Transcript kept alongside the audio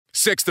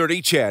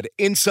630 CHED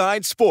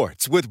Inside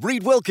Sports with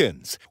Reed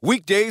Wilkins.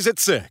 Weekdays at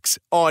 6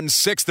 on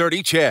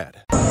 630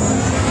 CHED.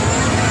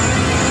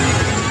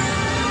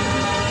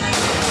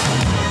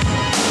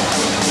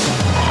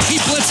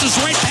 He blitzes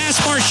right past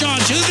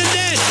Marchand to the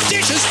net.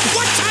 Dishes.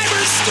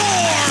 One-timer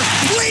score.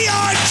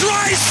 Leon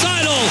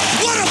Draisaitl.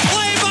 What a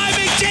play by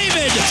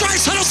McDavid.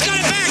 Draisaitl's got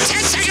it back.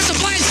 10 seconds to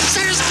play.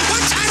 Centers.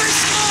 One-timer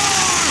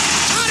score.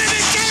 Connor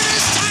McDavid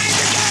has tied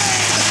the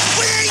game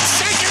with 8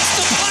 seconds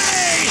to play.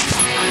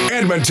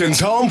 Edmonton's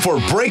home for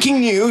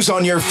breaking news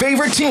on your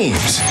favorite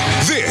teams.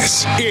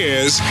 This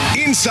is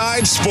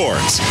Inside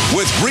Sports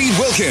with Reed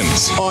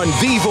Wilkins on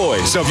the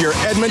voice of your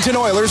Edmonton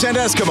Oilers and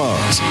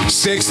Eskimos.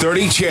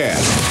 630 CHED.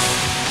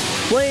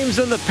 Flames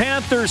and the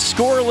Panthers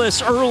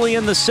scoreless early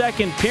in the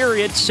second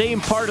period.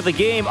 Same part of the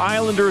game.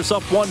 Islanders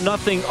up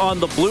 1-0 on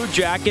the Blue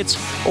Jackets.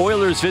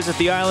 Oilers visit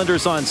the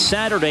Islanders on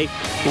Saturday.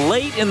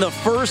 Late in the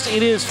first,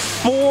 it is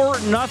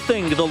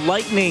 4-0. The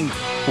Lightning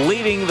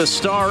leading the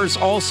Stars.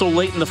 Also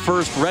late in the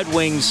first, Red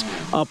Wings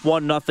up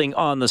 1-0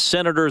 on the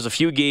Senators. A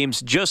few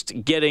games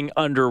just getting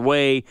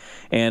underway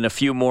and a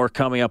few more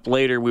coming up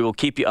later. We will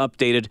keep you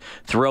updated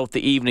throughout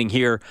the evening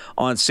here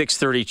on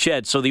 630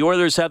 CHED. So the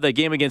Oilers have that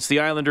game against the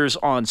Islanders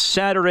on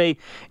Saturday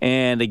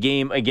and a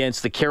game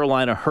against the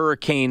Carolina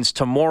Hurricanes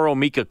tomorrow.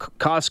 Mika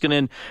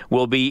Koskinen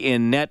will be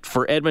in net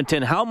for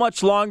Edmonton. How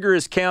much longer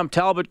is Cam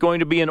Talbot going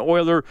to be an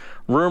Oiler?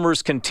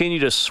 Rumors continue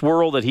to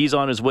swirl that he's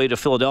on his way to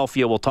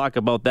Philadelphia. We'll talk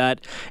about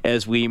that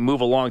as we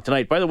move along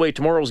tonight. By the way,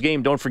 tomorrow's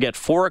game, don't forget,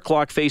 4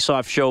 o'clock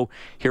face-off show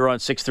here on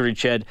 630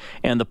 CHED,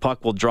 and the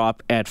puck will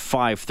drop at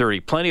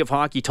 5:30. Plenty of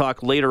hockey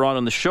talk later on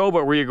in the show,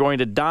 but we're going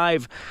to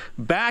dive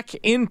back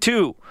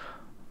into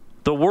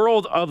the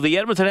world of the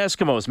Edmonton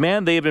Eskimos.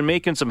 Man, they have been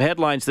making some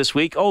headlines this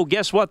week. Oh,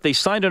 guess what? They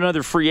signed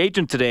another free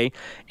agent today.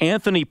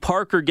 Anthony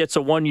Parker gets a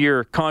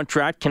 1-year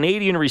contract.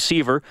 Canadian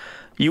receiver.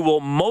 You will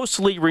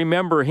mostly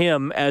remember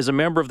him as a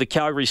member of the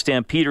Calgary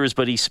Stampeders,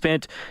 but he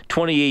spent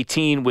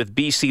 2018 with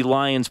BC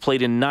Lions,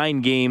 played in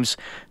 9 games,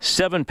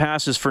 7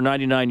 passes for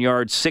 99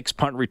 yards, 6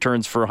 punt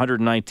returns for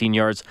 119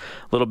 yards.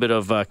 A little bit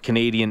of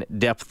Canadian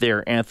depth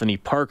there. Anthony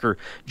Parker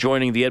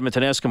joining the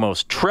Edmonton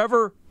Eskimos.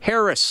 Trevor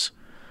Harris,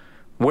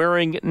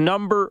 wearing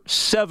number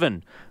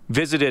 7,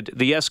 visited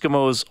the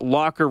Eskimos'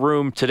 locker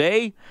room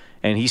today,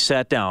 and he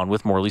sat down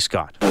with Morley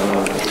Scott.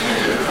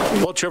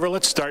 Well, Trevor,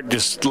 let's start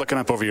just looking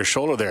up over your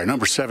shoulder there.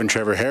 Number 7,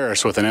 Trevor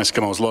Harris, with an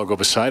Eskimos logo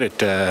beside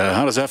it.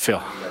 How does that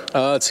feel?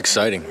 It's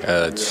exciting.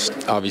 It's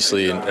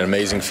obviously an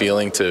amazing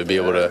feeling to be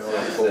able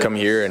to come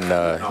here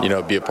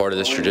and be a part of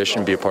this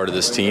tradition, be a part of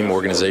this team,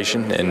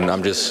 organization, and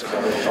I'm just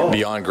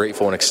beyond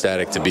grateful and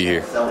ecstatic to be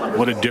here.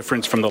 What a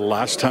difference from the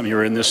last time you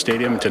were in this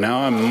stadium to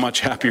now. A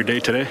much happier day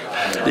today.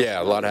 Yeah,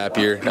 a lot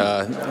happier.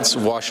 It's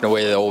washing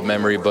away the old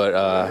memory, but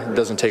it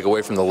doesn't take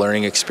away from the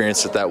learning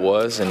experience that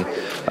was, and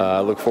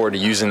I look forward to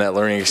using that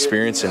learning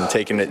experience and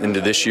taking it into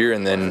this year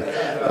and then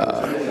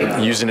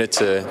using it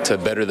to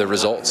better the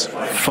results.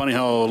 Funny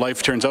how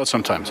life turns out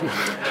sometimes.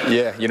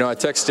 Yeah, I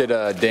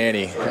texted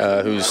Danny,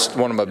 who's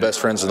one of my best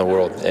friends in the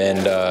world,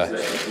 and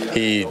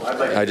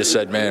I just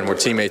said, man, we're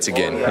teammates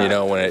again,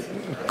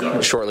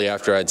 shortly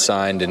after I'd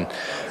signed, and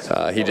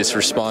he just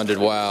responded,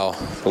 wow,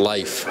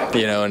 life,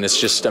 and it's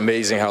just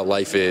amazing how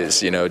life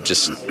is,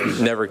 just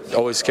never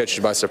always catch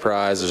you by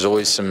surprise. There's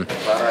always some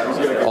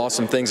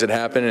awesome things that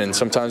happen, and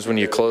sometimes when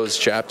you close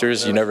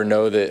chapters, you never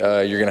know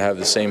that you're going to have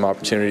the same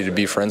opportunity to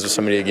be friends with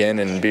somebody again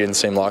and be in the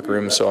same locker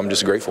room, so I'm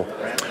just grateful.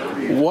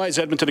 Why is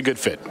Edmonton a good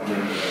fit?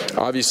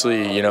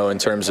 Obviously, in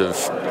terms of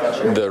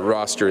the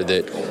roster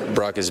that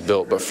Brock has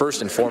built, but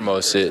first and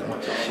foremost,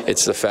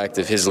 it's the fact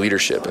of his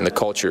leadership and the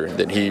culture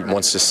that he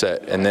wants to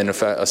set, and then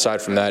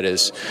aside from that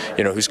is,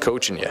 who's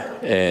coaching you,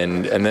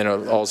 and then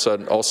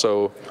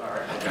also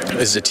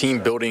is the team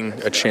building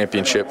a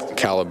championship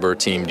caliber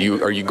team?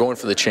 Are you going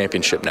for the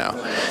championship now?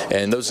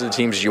 And those are the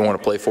teams you want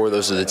to play for.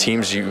 Those are the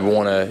teams you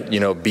want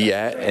to, be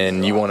at,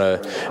 and you want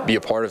to be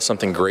a part of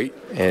something great.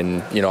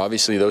 And,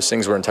 obviously those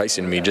things were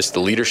enticing to me, just the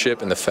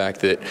leadership and the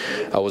fact that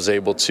I was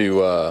able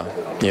to,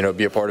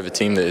 be a part of a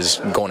team that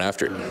is going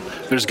after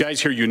it. There's guys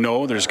here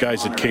there's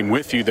guys that came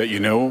with you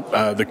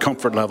that the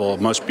comfort level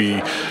must be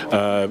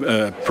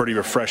pretty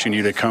refreshing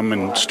you to come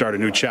and start a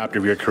new chapter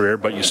of your career,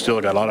 but you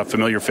still got a lot of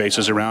familiar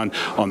faces around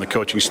on the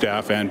coaching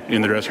staff and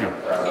in the dressing room.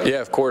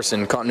 Yeah, of course,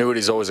 and continuity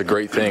is always a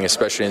great thing,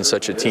 especially in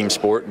such a team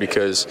sport,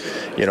 because,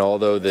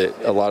 although that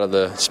a lot of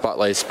the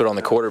spotlight's put on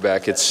the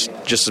quarterback, it's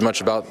just as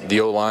much about the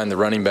O-line, the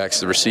running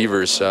backs, the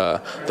receivers,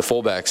 the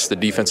fullbacks, the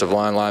defensive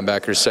line,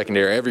 linebackers,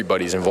 secondary,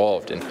 everybody's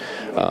involved. And,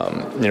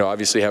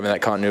 obviously having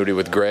that continuity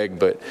with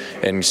Greg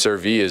and Sir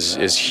V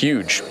is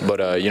huge.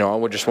 But, I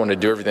would just want to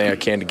do everything I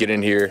can to get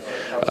in here,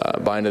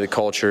 buy into the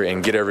culture,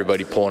 and get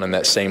everybody pulling in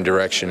that same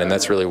direction, and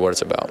that's really what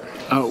it's about.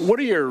 What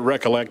are your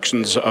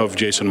recollections of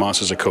Jason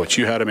Maas as a coach?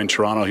 You had him in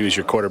Toronto. He was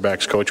your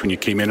quarterback's coach when you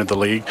came into the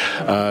league.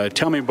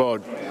 Tell me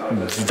about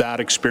that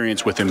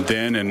experience with him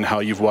then and how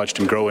you've watched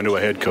him grow into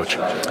a head coach.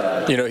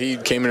 He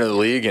came into the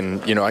league,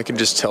 and, I could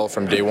just tell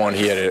from day one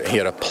he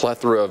had a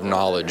plethora of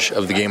knowledge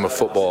of the game of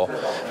football,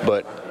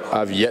 but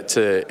I've yet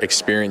to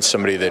experience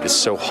somebody that is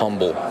so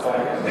humble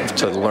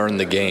to learn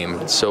the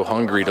game, so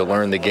hungry to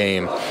learn the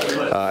game,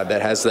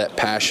 that has that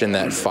passion,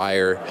 that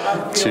fire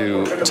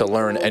to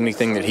learn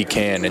anything that he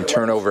can and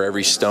turn over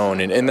every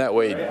stone. And in that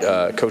way,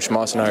 Coach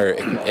Moss and I are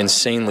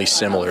insanely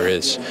similar.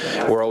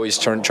 We're always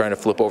trying to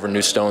flip over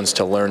new stones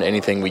to learn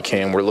anything we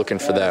can. We're looking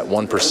for that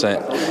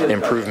 1%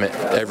 improvement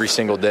every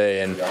single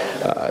day. And,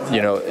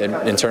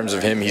 in terms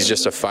of him, he's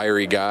just a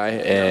fiery guy,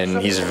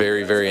 and he's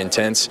very, very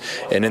intense.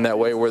 And in that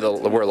way, we're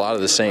a lot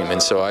of the same.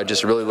 And so I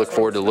just really look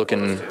forward to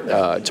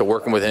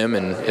working with him,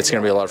 and it's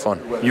going to be a lot of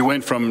fun. You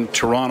went from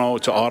Toronto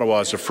to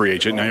Ottawa as a free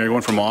agent. Now you're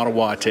going from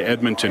Ottawa to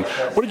Edmonton.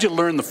 What did you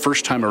learn the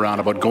first time around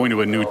about going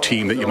to a new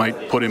team that you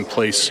might put in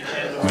place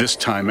this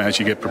time as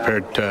you get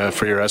prepared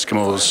for your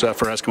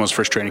Eskimos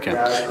first training camp?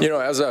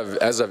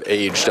 As I've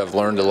aged, I've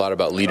learned a lot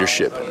about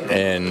leadership,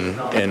 and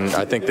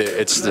I think that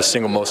it's the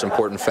single most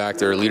important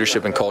factor.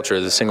 Leadership and culture are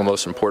the single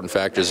most important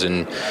factors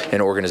in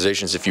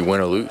organizations if you win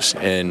or lose.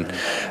 And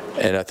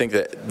I think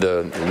that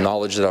the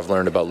knowledge that I've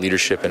learned about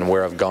leadership and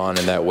where I've gone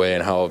in that way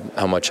and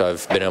how much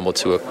I've been able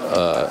to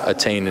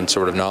attain and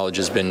sort of knowledge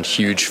has been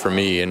huge for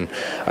me, and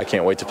I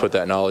can't wait to put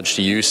that knowledge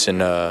to use and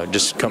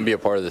just come be a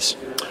part of this.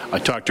 I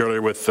talked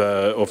earlier with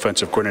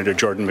offensive coordinator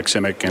Jordan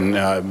McSimic,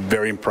 and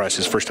very impressed.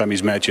 His first time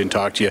he's met you and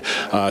talked to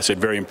you, said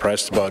very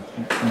impressed about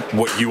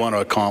what you want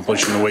to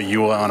accomplish and the way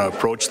you want to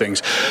approach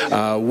things.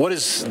 What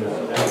is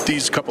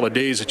these couple of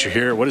days that you're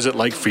here, what is it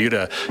like for you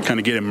to kind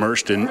of get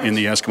immersed in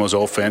the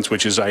Eskimos offense,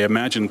 which is, I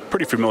imagine,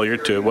 pretty familiar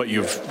to what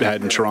you've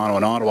had in Toronto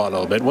and Ottawa a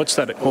little bit? What's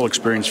that whole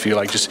experience feel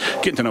like, just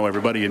getting to know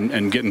everybody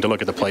and getting to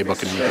look at the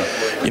playbook?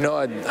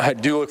 I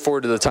do look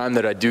forward to the time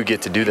that I do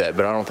get to do that,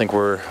 but I don't think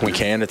we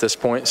can at this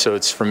point. So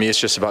for me, it's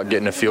just about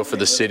getting a feel for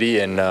the city,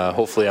 and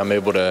hopefully I'm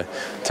able to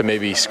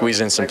maybe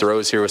squeeze in some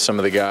throws here with some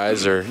of the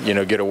guys, or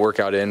get a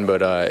workout in.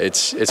 But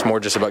it's more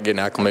just about getting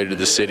acclimated to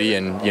the city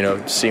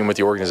and seeing what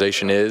the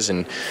organization is,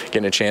 and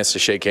getting a chance to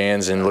shake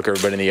hands and look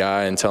everybody in the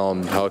eye and tell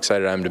them how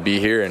excited I am to be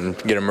here and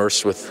get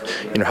immersed with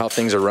how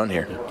things are run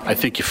here. I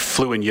think you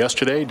flew in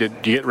yesterday. Did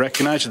you get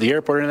recognized at the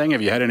airport or anything?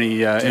 Have you had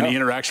any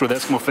interaction with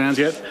Eskimo fans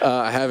yet?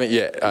 I haven't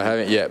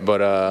yet,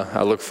 but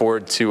I look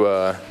forward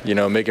to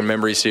making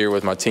memories here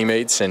with my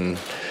teammates and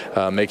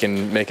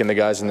making the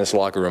guys in this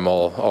locker room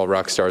all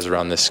rock stars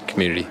around this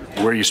community.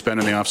 Where are you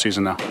spending the off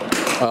season now?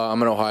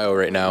 I'm in Ohio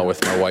right now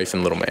with my wife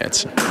and little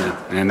Mance.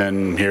 And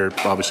then here,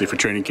 obviously, for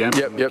training camp?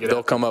 Yep.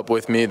 They'll come up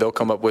with me. They'll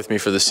come up with me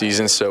for the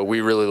season, so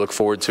we really look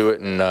forward to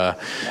it. And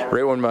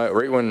right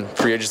when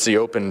free agency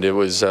opened, it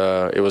was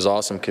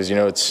awesome because,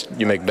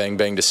 you make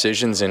bang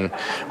decisions, and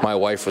my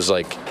wife was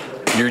like,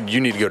 you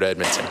need to go to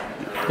Edmonton.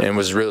 And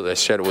I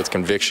said it with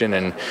conviction,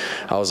 and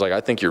I was like,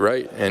 I think you're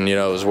right. And, it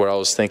was what I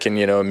was thinking,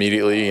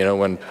 immediately,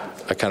 when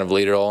I kind of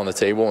laid it all on the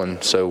table.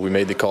 And so we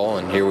made the call,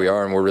 and here we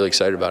are, and we're really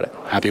excited about it.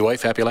 Happy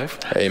wife, happy life.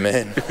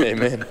 Amen.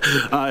 Amen.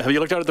 Have you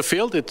looked out at the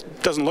field? It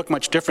doesn't look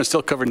much different,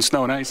 still covered in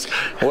snow and ice.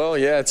 Well,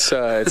 yeah, it's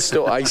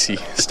still icy.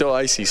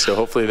 So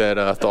hopefully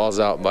that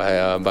thaws out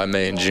by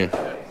May and June.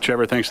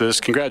 Trevor, thanks for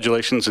this.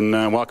 Congratulations, and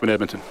welcome to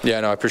Edmonton.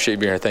 Yeah, no, I appreciate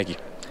being here. Thank you.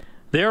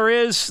 There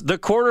is the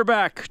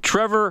quarterback,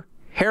 Trevor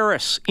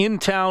Harris, in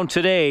town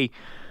today,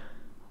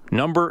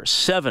 number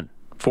 7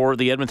 for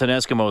the Edmonton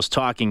Eskimos,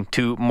 talking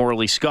to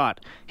Morley Scott.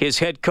 His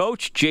head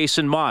coach,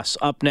 Jason Maas,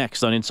 up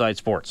next on Inside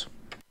Sports.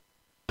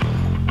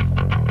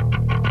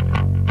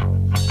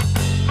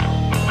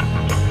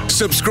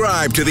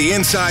 Subscribe to the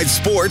Inside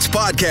Sports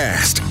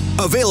Podcast.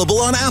 Available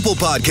on Apple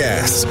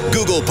Podcasts,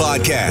 Google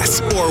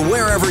Podcasts, or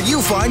wherever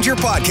you find your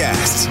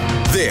podcasts.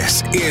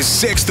 This is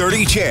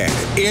 630 CHED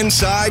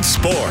Inside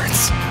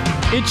Sports.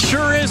 It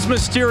sure is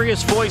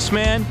mysterious voice,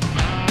 man.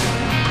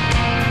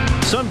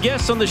 Some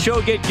guests on the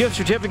show get gift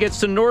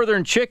certificates to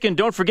Northern Chicken.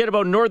 Don't forget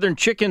about Northern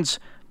Chicken's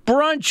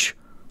brunch,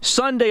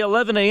 Sunday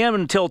 11 a.m.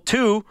 until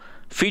 2,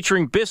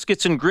 featuring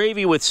biscuits and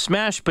gravy with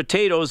smashed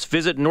potatoes.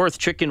 Visit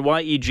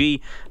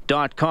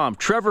northchickenyeg.com.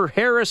 Trevor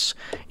Harris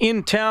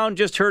in town.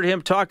 Just heard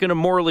him talking to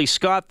Morley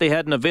Scott. They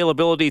had an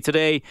availability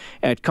today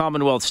at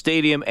Commonwealth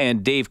Stadium,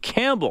 and Dave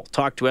Campbell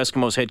talked to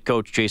Eskimos head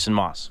coach Jason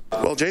Maas.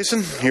 Well,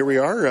 Jason, here we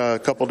are, a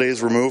couple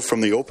days removed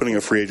from the opening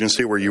of free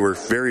agency, where you were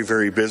very,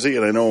 very busy,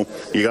 and I know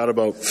you got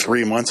about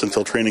 3 months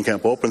until training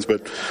camp opens,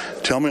 but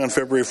tell me on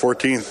February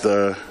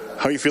 14th,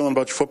 how are you feeling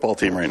about your football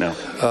team right now?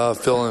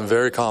 Feeling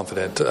very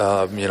confident.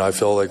 I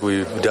feel like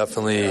we've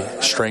definitely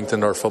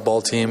strengthened our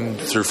football team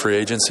through free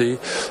agency,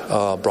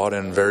 brought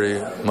in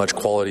very much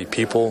quality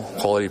people,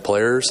 quality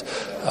players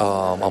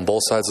on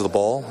both sides of the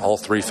ball, all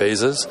 3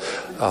 phases.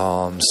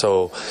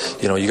 So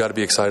you got to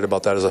be excited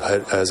about that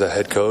as a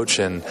head coach,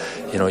 and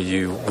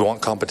you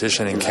want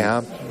competition in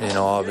camp.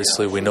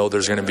 Obviously we know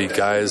there's going to be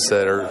guys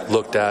that are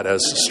looked at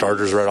as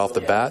starters right off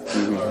the bat,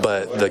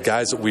 but the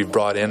guys that we've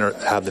brought in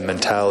have the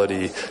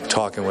mentality,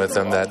 talking with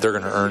them, that they're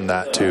going to earn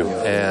that too,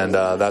 and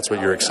that's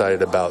what you're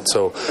excited about.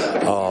 So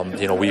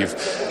we've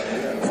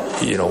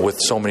with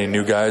so many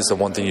new guys, the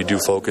one thing you do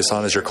focus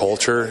on is your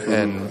culture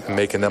and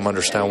making them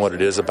understand what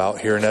it is about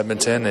here in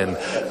Edmonton and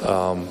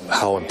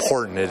how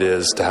important it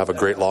is to have a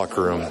great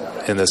locker room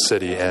in this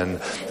city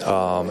and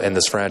in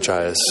this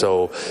franchise.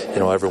 So,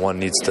 everyone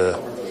needs to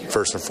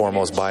first and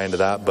foremost buy into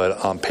that,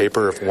 but on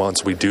paper, if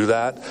once we do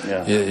that,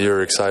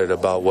 you're excited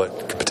about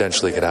what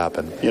potentially could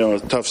happen. A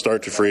tough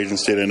start to free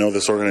agency. I know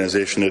this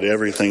organization did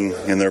everything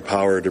in their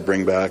power to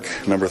bring back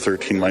number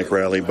 13 Mike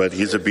Reilly, but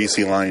he's a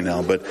BC Lion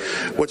now. But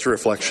what's your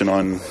reflection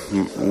on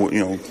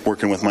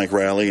working with Mike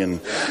Reilly and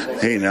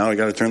hey, now I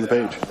got to turn the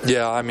page?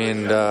 Yeah, I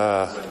mean,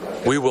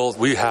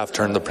 we have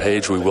turned the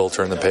page. We will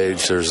turn the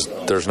page.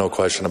 There's no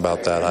question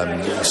about that.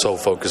 I'm so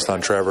focused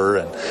on Trevor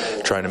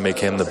and trying to make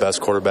him the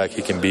best quarterback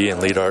he can be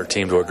and lead our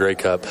team to a Grey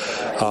Cup.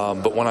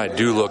 But when I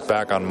do look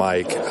back on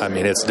Mike, I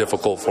mean, it's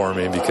difficult for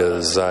me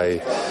because I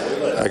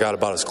got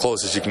about as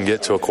close as you can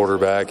get to a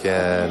quarterback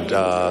and,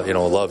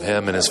 love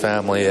him and his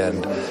family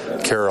and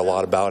care a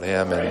lot about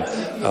him and,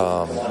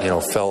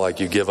 felt like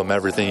you give him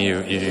everything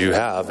you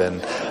have.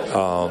 And,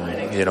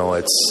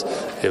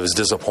 it was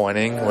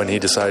disappointing when he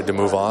decided to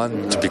move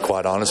on, to be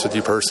quite honest with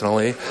you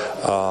personally.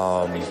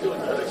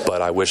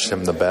 But I wished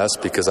him the best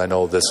because I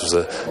know this was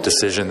a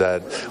decision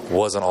that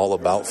wasn't all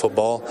about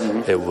football.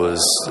 It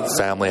was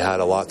family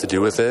had a lot to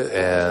do with it,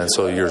 and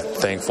so you're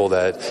thankful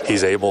that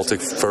he's able to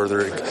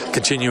further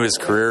continue his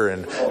career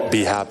and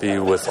be happy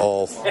with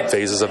all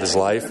phases of his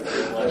life.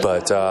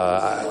 But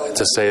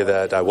to say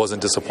that I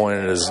wasn't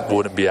disappointed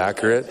wouldn't be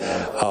accurate,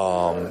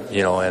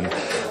 and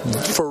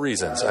for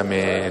reasons. I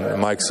mean,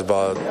 Mike's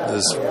about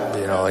this,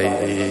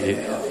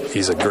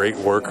 he's a great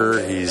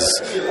worker. He's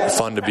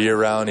fun to be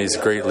around. He's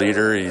a great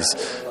leader. He's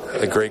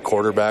a great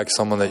quarterback,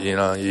 someone that,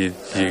 you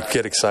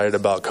get excited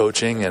about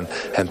coaching and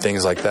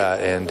things like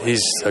that. And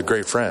he's a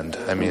great friend.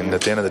 I mean,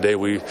 at the end of the day,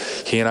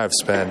 he and I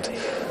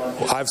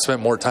I've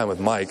spent more time with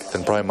Mike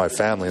than probably my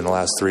family in the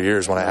last 3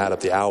 years when I add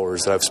up the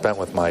hours that I've spent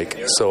with Mike.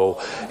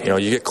 So,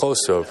 you get close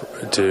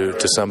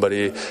to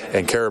somebody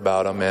and care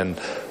about him. And,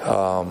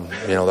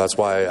 that's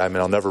why,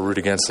 I'll never root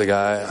against the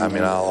guy.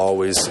 I'll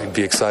always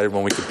be excited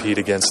when we compete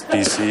against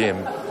BC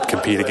and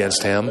compete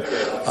against him.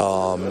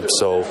 I'm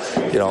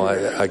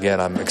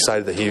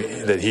excited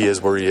that he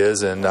is where he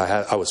is. And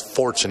I was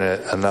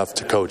fortunate enough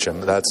to coach him.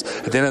 That's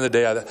at the end of the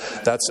day,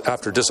 that's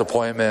after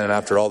disappointment and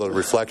after all the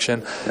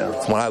reflection.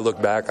 When I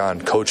look back on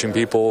coaching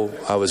people,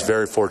 I was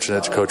very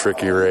fortunate to coach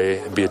Ricky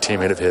Ray, be a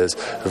teammate of his,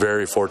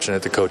 very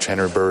fortunate to coach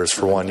Henry Burris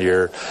for 1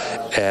 year.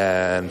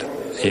 And,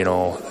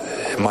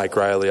 Mike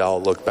Reilly,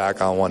 I'll look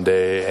back on one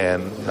day,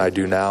 and I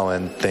do now,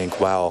 and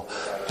think, wow,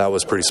 that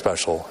was pretty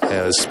special. And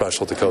it was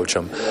special to coach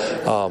him.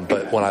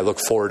 But when I look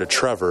forward to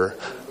Trevor,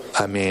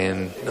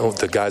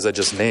 the guys I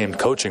just named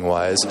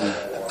coaching-wise,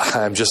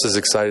 I'm just as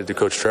excited to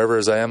coach Trevor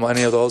as I am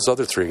any of those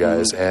other three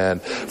guys,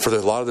 and for a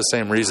lot of the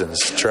same reasons.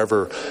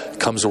 Trevor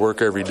comes to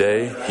work every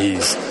day.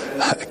 He's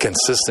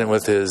consistent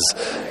with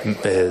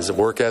his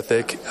work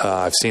ethic.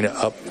 I've seen it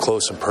up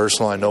close and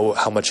personal. I know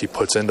how much he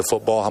puts into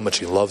football, how much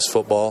he loves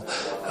football.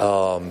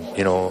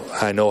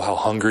 I know how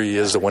hungry he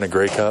is to win a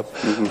Grey Cup,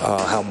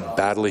 how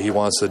badly he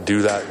wants to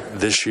do that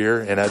this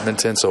year in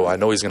Edmonton. So I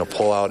know he's going to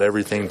pull out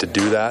everything to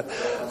do that.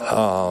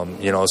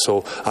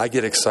 So I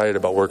get excited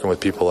about working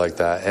with people like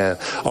that. And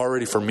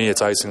already for me,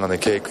 it's icing on the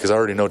cake because I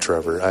already know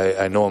Trevor.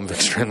 I know him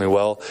extremely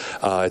well.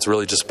 It's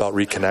really just about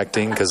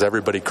reconnecting because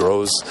everybody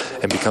grows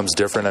and becomes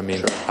different.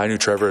 I knew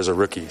Trevor as a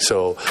rookie.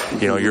 So,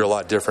 you're a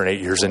lot different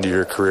 8 years into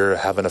your career,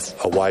 having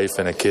a wife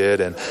and a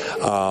kid. And,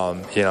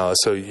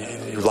 so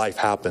life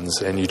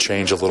happens and you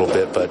change a little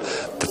bit. But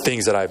the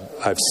things that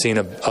I've seen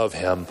of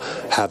him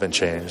haven't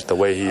changed. The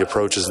way he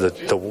approaches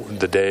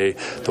the day,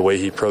 the way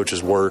he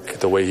approaches work,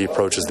 the way he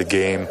approaches the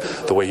game,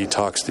 the way he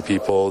talks to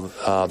people,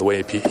 the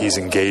way he's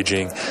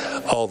engaging,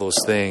 all those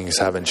things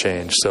haven't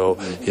changed. So,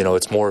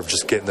 it's more of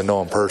just getting to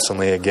know him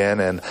personally again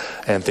and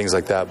things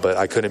like that. But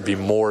I couldn't be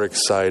more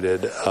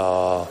excited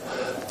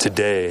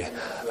today,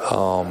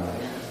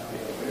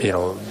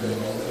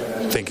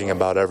 thinking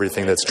about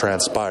everything that's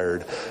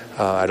transpired.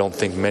 I don't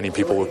think many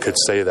people could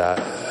say that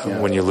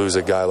when you lose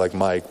a guy like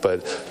Mike,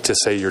 but to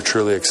say you're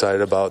truly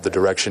excited about the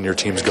direction your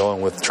team's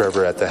going with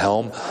Trevor at the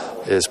helm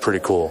is pretty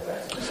cool.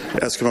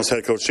 Eskimos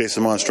head coach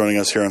Jason Maas joining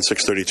us here on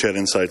 630 CHED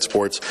Inside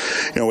Sports.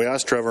 We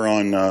asked Trevor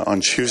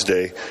on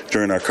Tuesday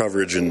during our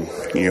coverage, and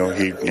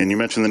you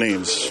mentioned the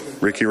names: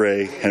 Ricky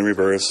Ray, Henry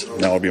Burris,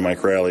 now it'll be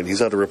Mike Reilly. And he's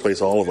had to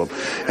replace all of them.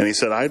 And he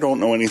said, "I don't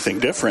know anything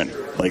different.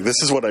 Like,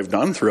 this is what I've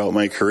done throughout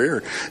my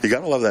career." You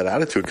got to love that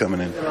attitude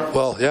coming in.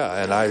 Well,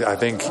 yeah, and I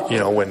think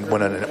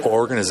when an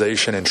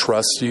organization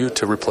entrusts you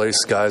to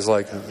replace guys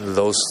like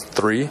those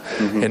three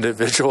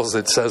individuals,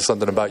 it says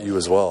something about you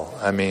as well.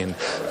 And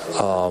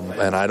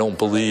I don't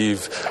believe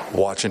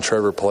watching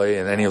Trevor play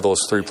in any of those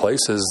three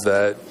places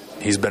that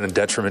he's been a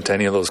detriment to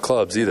any of those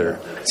clubs either.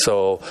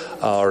 So,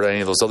 or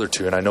any of those other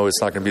two. And I know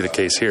it's not going to be the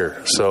case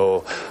here.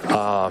 So,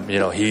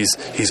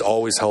 he's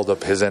always held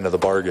up his end of the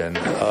bargain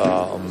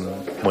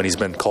when he's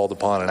been called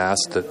upon and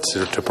asked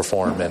to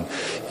perform. And,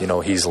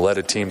 he's led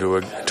a team to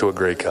a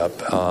Grey Cup.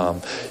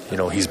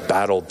 He's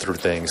battled through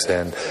things,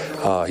 and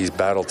he's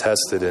battle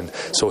tested. And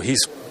so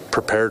he's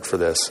prepared for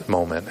this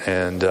moment.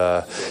 And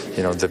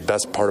the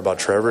best part about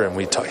Trevor, and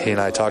he and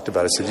I talked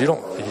about it, said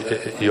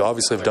you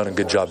obviously have done a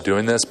good job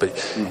doing this, but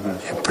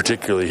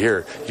particularly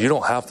here, you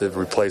don't have to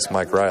replace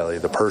Mike Riley,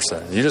 the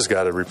person. You just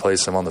got to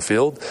replace him on the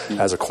field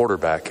as a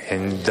quarterback,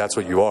 and that's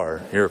what you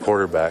are. You're a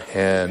quarterback,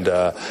 and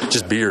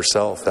just be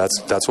yourself.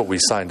 That's what we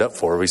signed up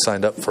for. We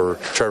signed up for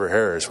Trevor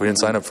Harris. We didn't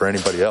sign up for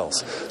anybody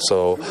else.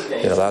 So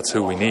that's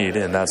who we need,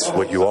 and that's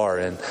what you are.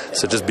 And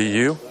so just be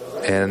you.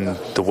 And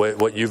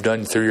what you've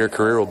done through your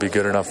career will be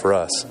good enough for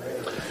us.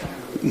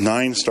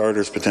 9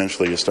 starters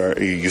potentially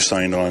you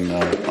signed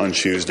on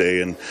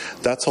Tuesday, and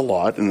that's a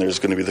lot. And there's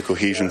going to be the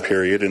cohesion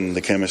period and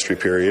the chemistry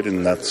period,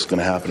 and that's going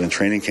to happen in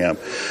training camp.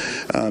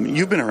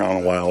 You've been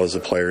around a while as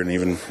a player, and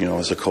even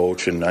as a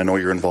coach, and I know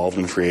you're involved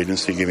in free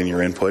agency, giving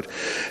your input.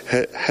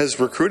 Has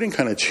recruiting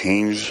kind of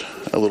changed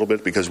a little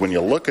bit? Because when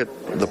you look at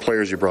the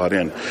players you brought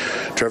in,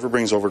 Trevor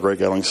brings over Greg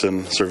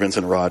Ellingson, Sir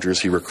Vincent Rogers.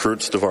 He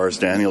recruits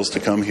DeVaris Daniels to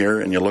come here,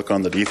 and you look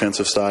on the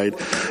defensive side.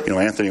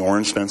 Anthony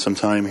Orange spent some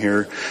time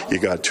here. You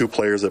got 2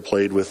 players that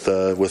played with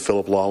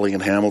Philip Lawley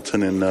in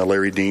Hamilton, and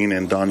Larry Dean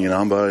and Don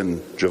Yanamba,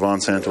 and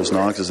Javon Santos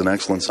Knox is an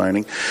excellent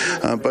signing.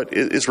 But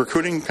is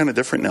recruiting kind of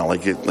different now?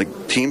 Like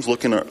teams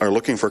are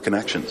looking for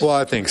connections. Well,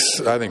 I think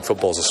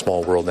football is a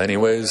small world,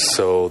 anyways.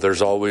 So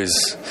there's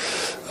always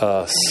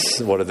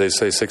what did they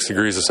say, 6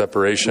 degrees of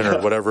separation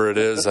or whatever it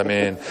is. I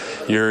mean,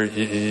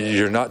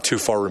 you're not too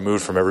far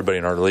removed from everybody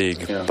in our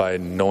league by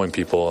knowing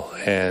people,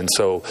 and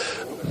so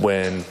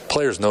when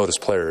players notice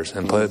players,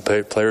 and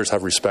players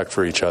have respect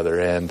for each other,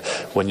 and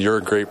when you're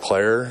a great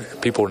player,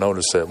 people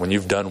notice it. When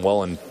you've done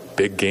well in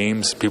big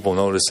games, people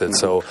notice it.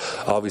 So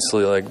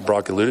obviously, like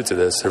Brock alluded to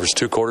this, there was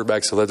 2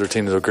 quarterbacks that led their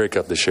team to the Grey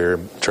Cup this year.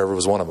 Trevor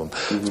was one of them.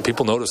 So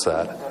people notice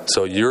that.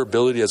 So your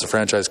ability as a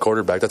franchise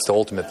quarterback, that's the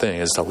ultimate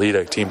thing, is to lead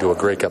a team to a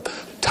Grey Cup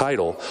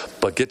title,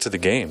 but get to the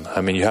game.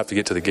 I mean, you have to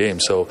get to the game.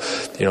 So,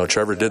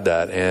 Trevor did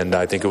that, and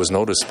I think it was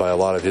noticed by a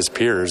lot of his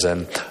peers.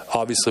 And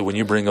obviously, when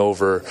you bring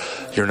over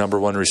your number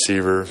 1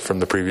 receiver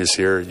from the previous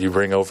year, you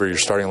bring over your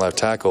starting left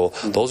tackle,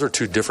 those are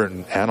 2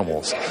 different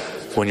animals.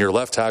 When your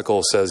left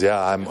tackle says,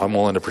 I'm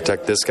willing to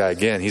protect this guy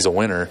again, he's a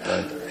winner,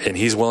 and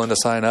he's willing to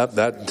sign up,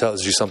 that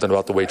tells you something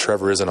about the way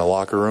Trevor is in a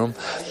locker room,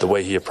 the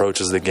way he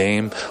approaches the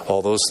game,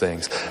 all those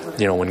things.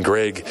 When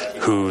Greg,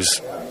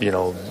 who's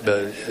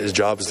his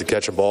job is to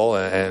catch a ball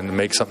and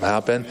make something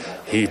happen,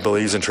 he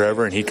believes in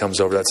Trevor, and he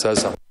comes over, that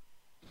says something.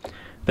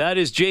 That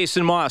is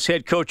Jason Moss,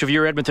 head coach of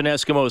your Edmonton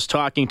Eskimos,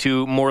 talking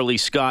to Morley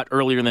Scott.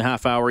 Earlier in the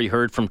half hour, you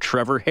heard from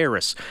Trevor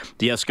Harris,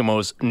 the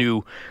Eskimos'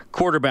 new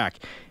quarterback.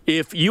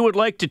 If you would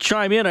like to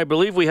chime in, I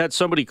believe we had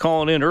somebody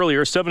calling in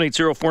earlier,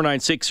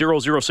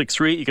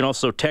 780-496-0063. You can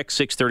also text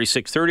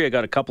 630-630. I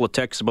got a couple of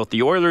texts about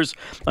the Oilers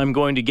I'm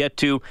going to get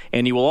to,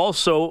 and you will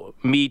also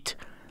meet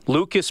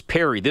Lucas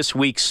Perry, this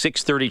week's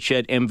 630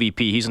 CHED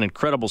MVP. He's an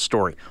incredible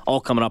story. All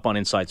coming up on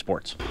Inside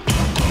Sports.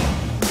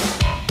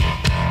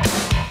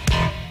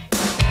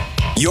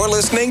 You're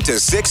listening to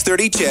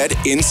 630 CHED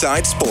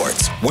Inside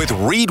Sports with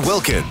Reed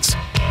Wilkins.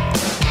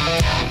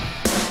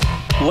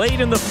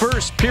 Late in the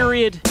first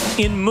period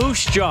in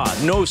Moose Jaw,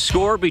 no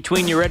score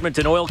between your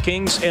Edmonton Oil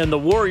Kings and the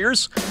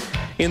Warriors.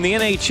 In the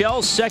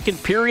NHL,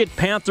 second period,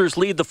 Panthers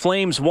lead the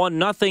Flames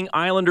 1-0.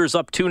 Islanders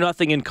up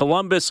 2-0 in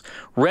Columbus.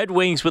 Red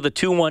Wings with a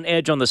 2-1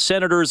 edge on the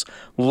Senators.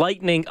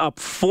 Lightning up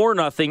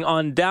 4-0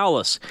 on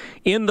Dallas.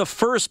 In the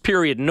first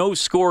period, no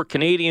score,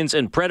 Canadiens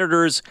and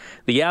Predators.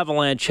 The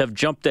Avalanche have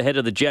jumped ahead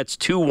of the Jets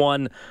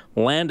 2-1.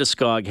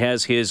 Landeskog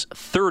has his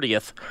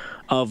 30th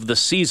of the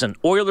season.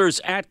 Oilers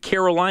at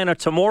Carolina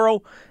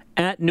tomorrow.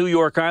 At New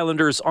York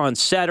Islanders on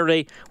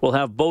Saturday. We'll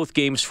have both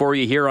games for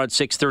you here on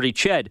 630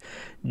 CHED.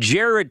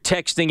 Jared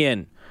texting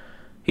in.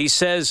 He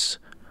says,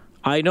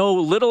 I know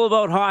little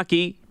about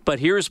hockey, but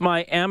here's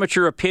my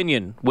amateur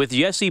opinion. With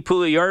Jesse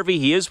Puljujarvi,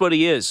 he is what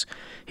he is.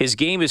 His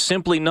game is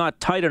simply not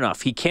tight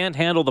enough. He can't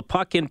handle the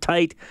puck in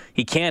tight.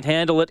 He can't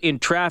handle it in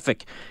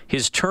traffic.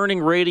 His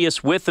turning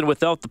radius with and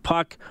without the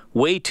puck,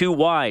 way too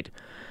wide.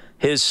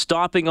 His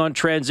stopping on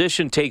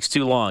transition takes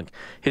too long.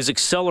 His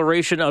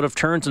acceleration out of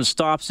turns and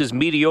stops is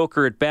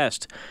mediocre at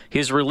best.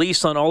 His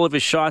release on all of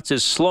his shots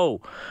is slow.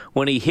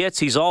 When he hits,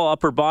 he's all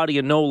upper body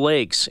and no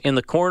legs. In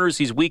the corners,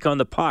 he's weak on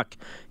the puck.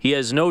 He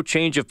has no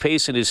change of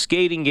pace in his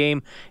skating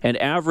game and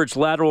average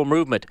lateral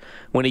movement.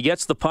 When he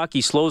gets the puck, he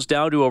slows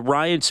down to a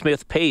Ryan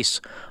Smith pace.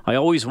 I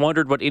always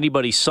wondered what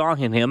anybody saw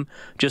in him.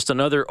 Just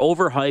another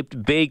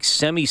overhyped, big,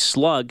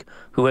 semi-slug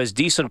who has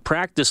decent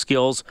practice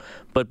skills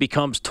but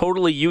becomes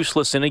totally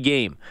useless in a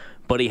game.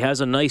 But he has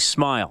a nice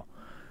smile.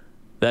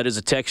 That is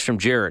a text from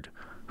Jared,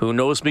 who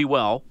knows me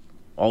well.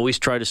 Always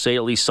try to say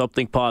at least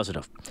something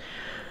positive.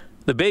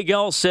 The Big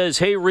L says,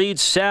 hey, Reed,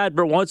 sad,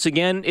 but once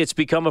again, it's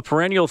become a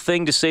perennial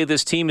thing to say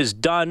this team is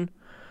done.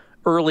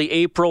 early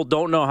April.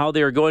 Don't know how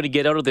they are going to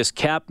get out of this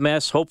cap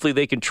mess. Hopefully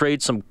they can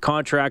trade some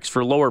contracts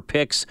for lower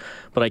picks,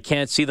 but I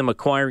can't see them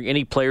acquiring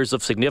any players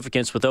of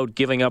significance without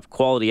giving up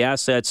quality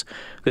assets.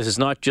 This is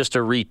not just a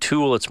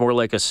retool. It's more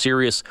like a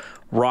serious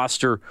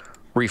roster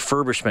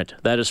refurbishment.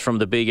 That is from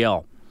the Big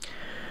L.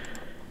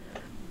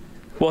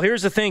 Well,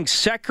 here's the thing.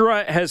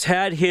 Sekera has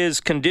had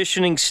his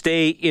conditioning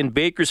stay in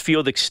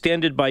Bakersfield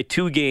extended by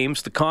 2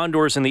 games. The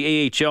Condors in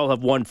the AHL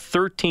have won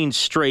 13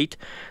 straight.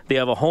 They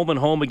have a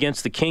home-and-home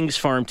against the Kings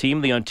farm team,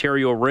 the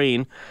Ontario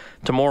Reign,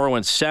 tomorrow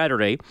and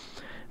Saturday.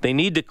 They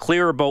need to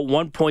clear about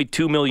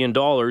 $1.2 million.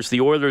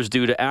 The Oilers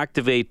due to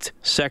activate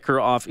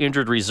Sekera off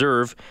injured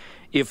reserve.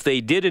 If they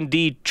did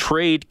indeed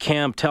trade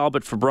Cam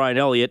Talbot for Brian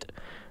Elliott,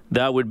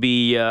 that would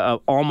be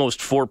almost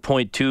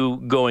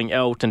 4.2 going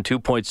out and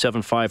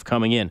 2.75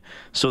 coming in.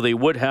 So they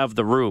would have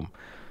the room.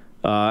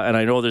 And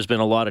I know there's been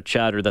a lot of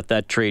chatter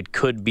that trade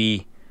could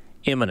be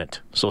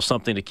imminent. So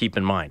something to keep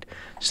in mind.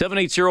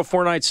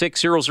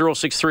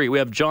 780-496-0063. We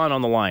have John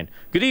on the line.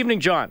 Good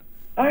evening, John.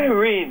 Hi,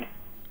 Reed.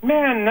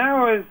 Man, that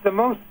was the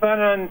most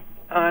fun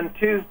on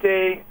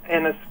Tuesday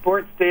in a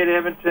sports day at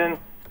Edmonton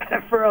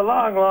for a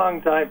long,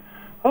 long time.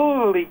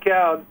 Holy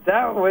cow,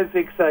 that was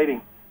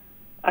exciting.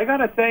 I got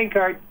to thank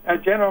our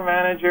general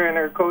manager and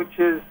our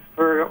coaches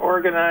for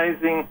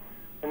organizing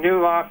a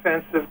new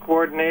offensive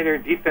coordinator,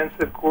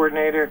 defensive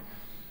coordinator,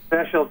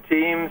 special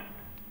teams.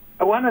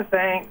 I want to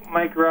thank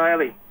Mike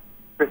Riley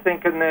for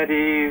thinking that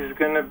he's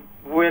going to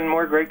win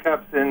more Grey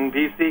Cups in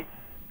BC,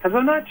 because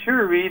I'm not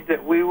sure, Reed,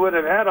 that we would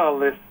have had all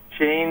this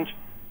change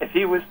if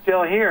he was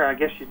still here. I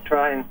guess you'd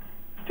try and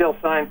still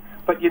sign.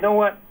 But you know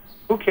what?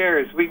 Who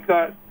cares? We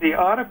got the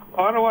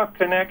Ottawa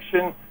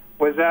connection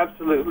was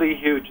absolutely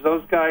huge.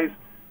 Those guys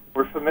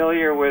were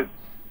familiar with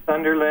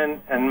Sunderland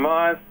and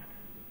Moss.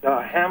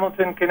 The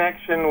Hamilton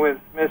connection with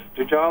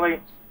Mr. Jolly,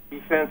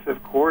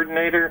 defensive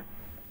coordinator.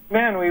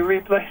 Man, we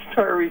replaced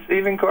our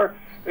receiving core.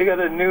 We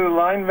got a new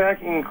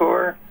linebacking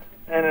core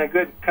and a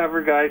good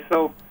cover guy.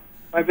 So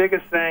my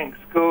biggest thanks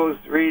goes,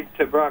 Reed,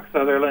 to Brock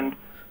Sutherland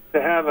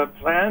to have a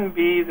plan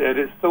B that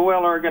is so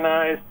well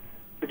organized,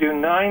 to do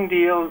 9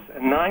 deals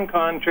and 9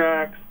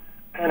 contracts,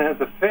 and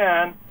as a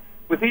fan,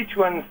 with each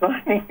one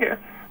signing it,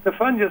 the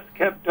fun just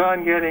kept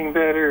on getting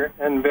better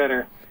and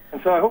better.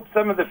 And so I hope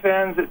some of the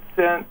fans that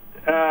sent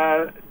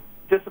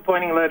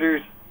disappointing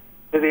letters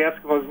to the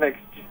Eskimos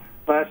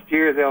last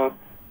year, they'll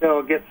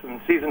get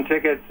some season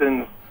tickets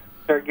and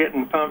start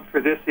getting pumped for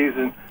this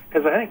season,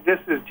 because I think this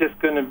is just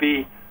going to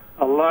be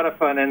a lot of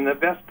fun. And the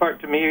best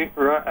part to me,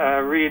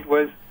 Reed,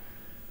 was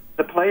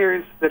the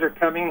players that are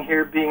coming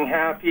here being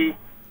happy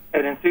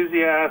and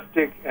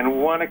enthusiastic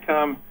and want to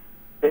come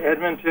to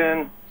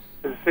Edmonton,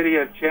 to the city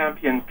of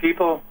champion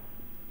people.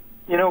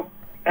 You know,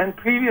 and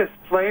previous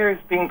players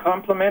being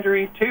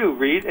complimentary too,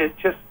 Reed.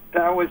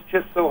 That was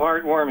just so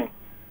heartwarming.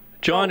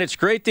 John, it's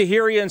great to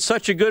hear you in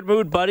such a good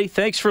mood, buddy.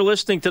 Thanks for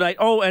listening tonight.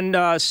 Oh, and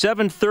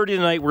 7:30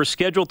 tonight, we're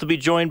scheduled to be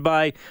joined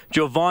by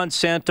Jovan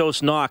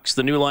Santos Knox,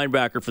 the new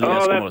linebacker for the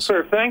Eskimos. Oh, that's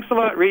perfect. Thanks a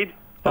lot, Reed.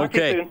 Talk to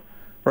you soon.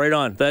 Right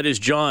on. That is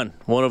John,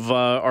 one of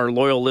our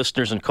loyal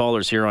listeners and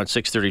callers here on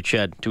 630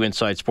 CHED to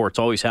Inside Sports.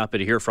 Always happy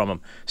to hear from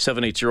him.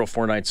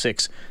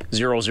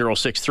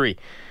 780-496-0063.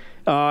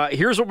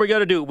 Here's what we got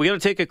to do. We got to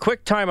take a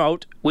quick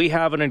timeout. We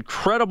have an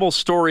incredible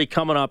story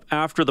coming up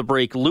after the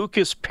break.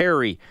 Lucas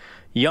Perry,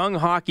 young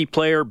hockey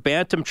player,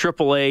 Bantam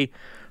AAA,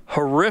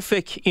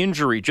 horrific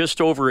injury just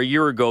over a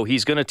year ago.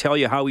 He's going to tell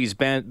you how he's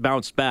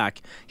bounced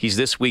back. He's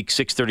this week's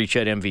 630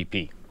 CHED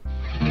MVP.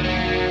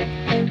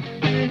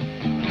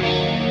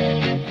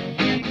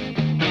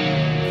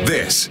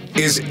 This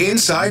is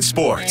Inside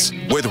Sports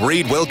with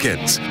Reed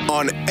Wilkins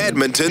on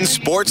Edmonton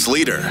Sports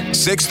Leader,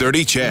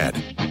 630 CHED.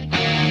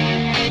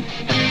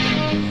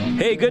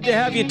 Hey, good to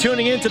have you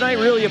tuning in tonight.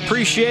 Really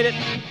appreciate it.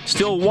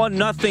 Still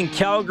 1-0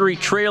 Calgary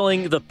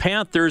trailing the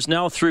Panthers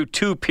now through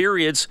 2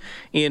 periods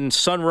in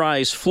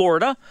Sunrise,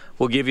 Florida.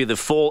 We'll give you the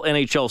full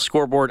NHL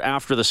scoreboard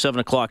after the 7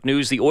 o'clock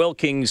news. The Oil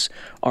Kings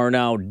are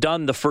now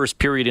done the first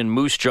period in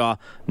Moose Jaw.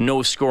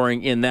 No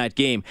scoring in that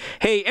game.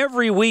 Hey,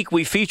 every week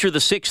we feature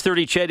the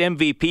 630 CHED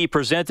MVP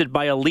presented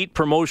by Elite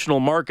Promotional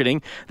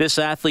Marketing. This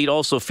athlete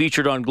also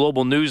featured on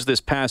Global News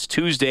this past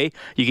Tuesday.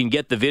 You can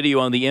get the video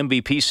on the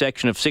MVP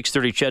section of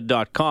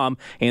 630ched.com,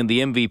 and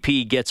the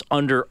MVP gets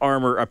Under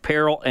Armour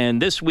apparel.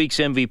 And this week's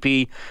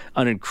MVP,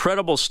 an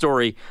incredible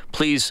story.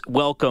 Please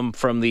welcome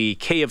from the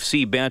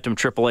KFC Bantam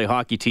AAA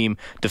hockey team,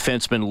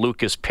 defenseman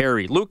Lucas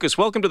Perry. Lucas,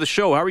 welcome to the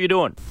show. How are you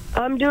doing?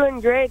 I'm doing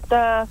great.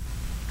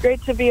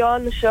 Great to be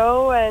on the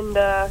show and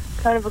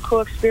kind of a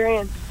cool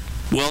experience.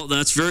 Well,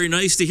 that's very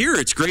nice to hear.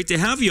 It's great to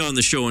have you on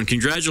the show, and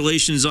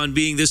congratulations on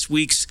being this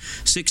week's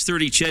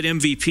 630 CHED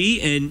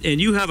MVP.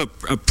 And you have a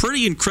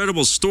pretty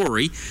incredible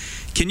story.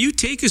 Can you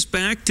take us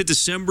back to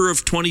December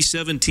of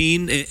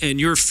 2017 and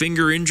your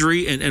finger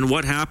injury and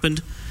what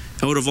happened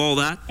out of all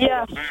that?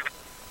 Yeah.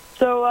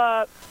 So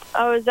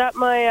I was at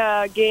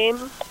my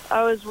game.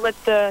 I was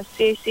with the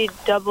CAC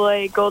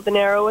AA Golden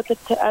Arrow at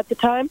the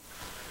time.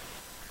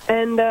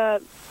 And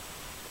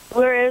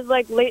where it was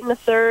like late in the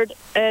third,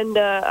 and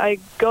I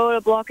go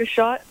to block a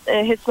shot, and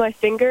it hits my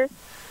finger.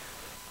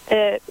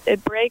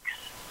 It breaks.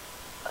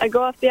 I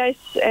go off the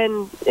ice,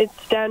 and it's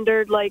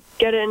standard, like,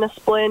 get it in a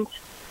splint.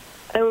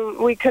 And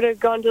we could have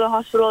gone to the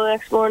hospital the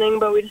next morning,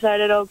 but we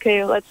decided,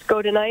 okay, let's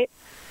go tonight.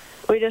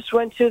 We just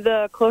went to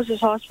the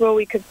closest hospital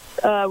we could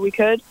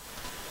try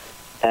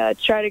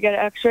to get an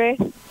x-ray.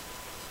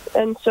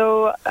 And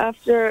so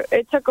after,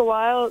 it took a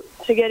while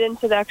to get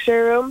into the x-ray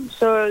room,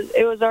 so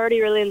it was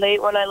already really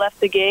late when I left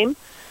the game.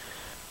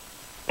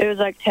 It was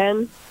like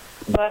 10.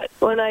 But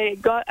when I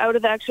got out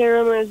of the x-ray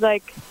room, it was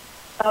like,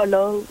 I don't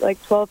know,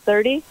 like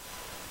 12:30.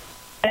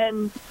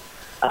 And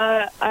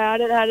I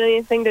hadn't had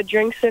anything to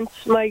drink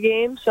since my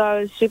game, so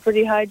I was super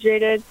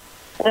dehydrated,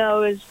 and I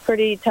was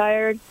pretty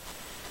tired.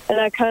 And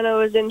I kind of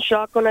was in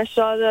shock when I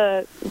saw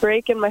the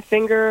break in my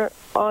finger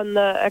on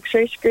the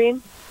x-ray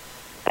screen.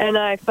 And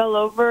I fell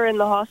over in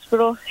the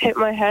hospital, hit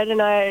my head,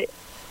 and I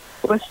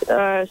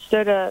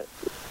stood a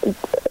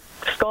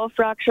skull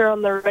fracture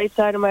on the right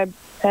side of my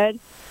head,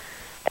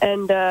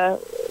 and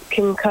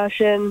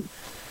concussion,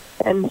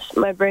 and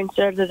my brain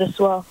started to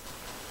swell.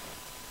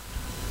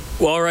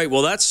 Well, all right.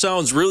 Well, that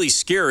sounds really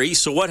scary.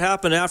 So what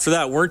happened after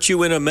that? Weren't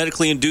you in a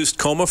medically induced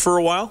coma for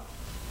a while?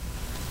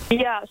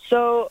 Yeah,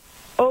 so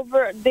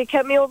they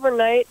kept me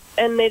overnight,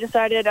 and they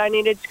decided I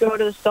needed to go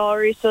to the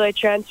Stollery, so they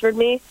transferred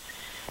me.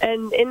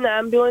 And in the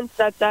ambulance,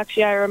 that's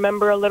actually, I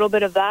remember a little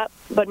bit of that,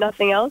 but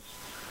nothing else.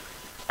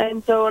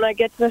 And so when I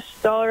get to the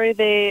Stollery,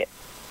 they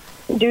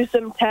do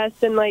some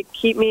tests and, like,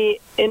 keep me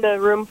in a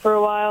room for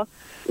a while.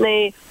 And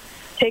they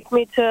take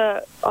me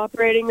to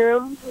operating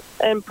room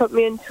and put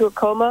me into a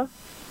coma,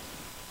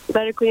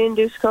 medically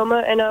induced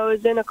coma. And I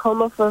was in a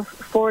coma for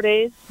 4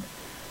 days.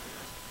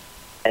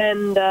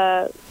 And,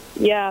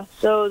 yeah,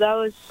 so that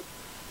was,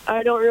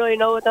 I don't really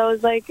know what that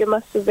was like. It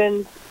must have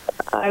been,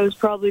 I was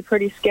probably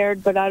pretty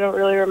scared, but I don't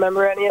really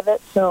remember any of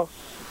it, so.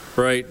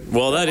 Right.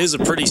 Well, that is a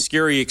pretty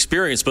scary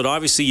experience, but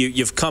obviously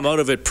you've come out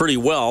of it pretty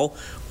well.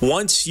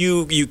 Once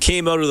you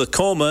came out of the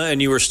coma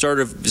and you were sort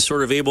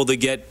of able to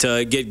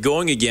get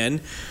going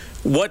again,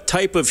 what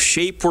type of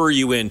shape were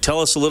you in?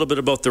 Tell us a little bit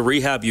about the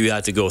rehab you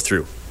had to go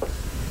through.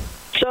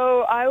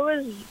 So I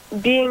was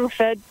being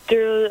fed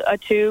through a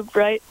tube,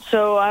 right?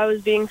 So I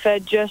was being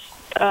fed just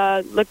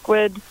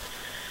liquid,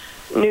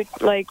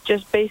 like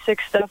just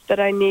basic stuff that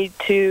I need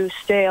to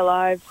stay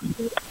alive.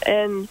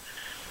 And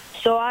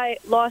so I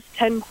lost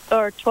 10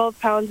 or 12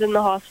 pounds in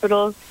the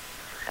hospital,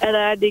 and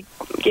I had to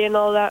gain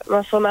all that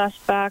muscle mass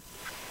back.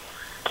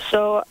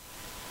 So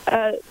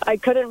I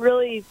couldn't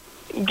really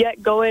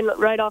get going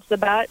right off the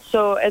bat.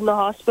 So in the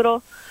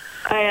hospital,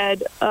 I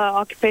had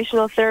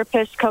occupational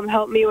therapists come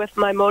help me with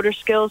my motor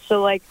skills,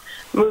 so like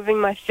moving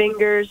my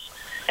fingers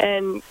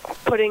and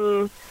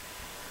putting,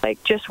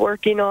 like, just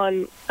working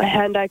on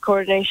hand-eye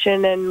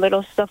coordination and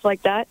little stuff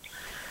like that.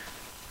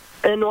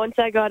 And once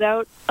I got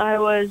out, I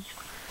was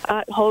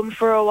at home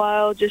for a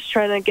while, just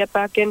trying to get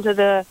back into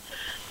the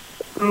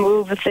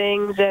move of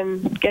things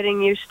and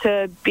getting used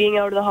to being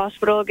out of the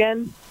hospital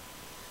again.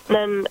 And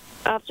then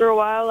after a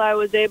while, I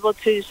was able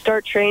to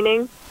start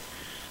training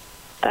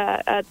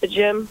at the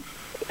gym,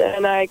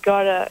 and I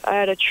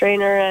had a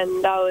trainer,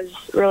 and that was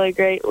really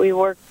great. We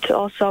worked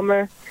all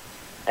summer,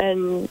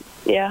 and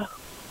yeah.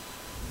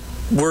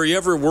 Were you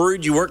ever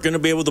worried you weren't going to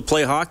be able to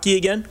play hockey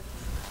again?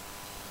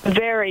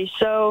 Very.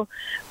 So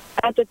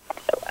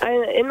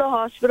in the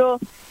hospital,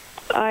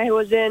 I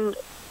was in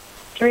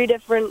 3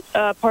 different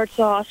parts of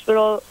the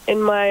hospital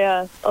in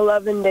my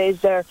 11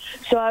 days there.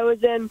 So I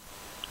was in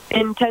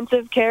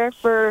intensive care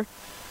for,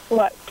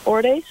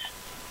 4 days?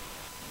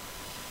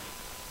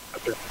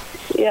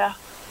 Yeah.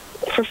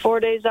 For 4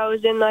 days I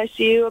was in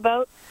ICU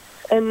about.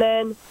 And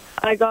then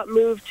I got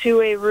moved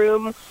to a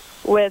room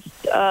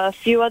with a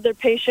few other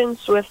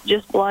patients with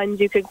just blinds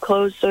you could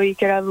close so you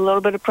could have a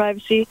little bit of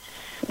privacy.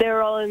 They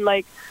were all in,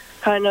 like,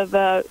 kind of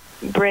a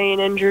brain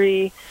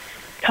injury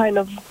kind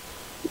of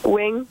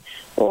wing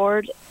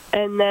ward.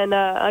 And then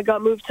I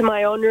got moved to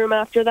my own room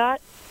after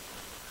that.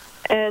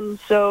 And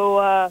so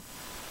I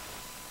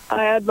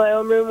had my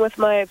own room with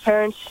my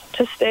parents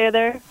to stay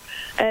there.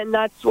 And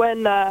that's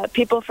when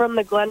people from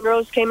the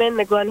Glenrose came in,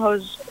 the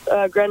Glenrose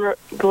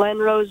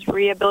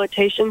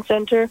Rehabilitation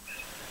Center.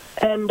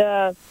 And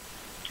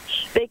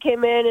they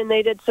came in and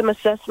they did some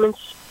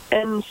assessments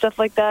and stuff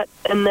like that.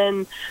 And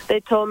then they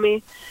told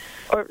me,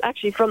 or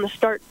actually from the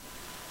start,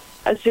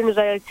 as soon as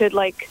I could,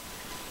 like,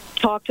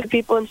 talk to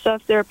people and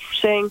stuff, they're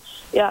saying,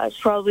 yeah, it's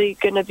probably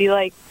going to be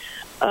like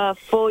a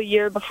full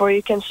year before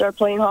you can start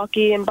playing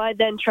hockey. And by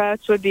then,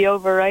 tryouts would be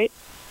over, right?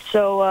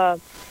 So I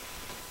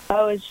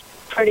was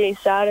pretty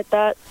sad at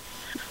that.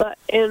 But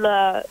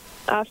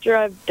after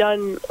I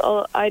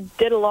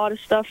did a lot of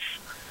stuff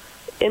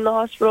in the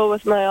hospital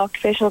with my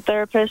occupational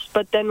therapist,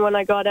 but then when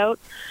I got out,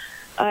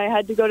 I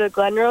had to go to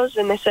Glenrose,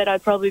 and they said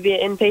I'd probably be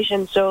an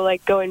inpatient, so,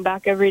 like, going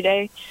back every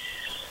day.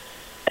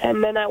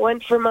 And then I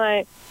went for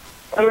my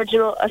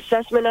original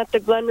assessment at the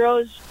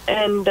Glenrose,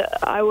 and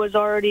I was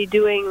already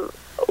doing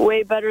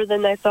way better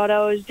than I thought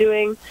I was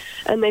doing.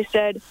 And they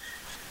said,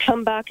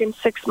 come back in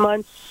 6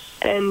 months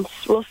and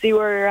we'll see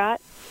where you're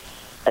at.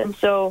 And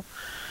so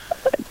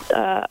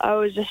I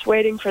was just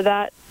waiting for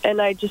that,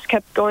 and I just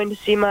kept going to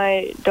see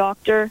my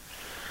doctor.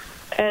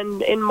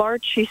 And in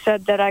March, he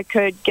said that I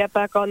could get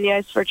back on the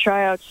ice for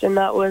tryouts, and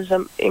that was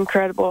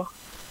incredible.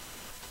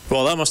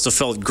 Well, that must have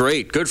felt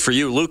great. Good for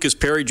you. Lucas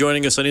Perry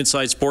joining us on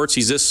Inside Sports.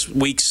 He's this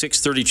week's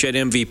 630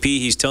 CHED MVP.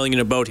 He's telling you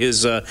about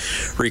his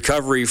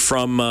recovery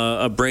from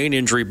a brain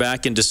injury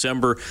back in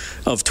December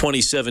of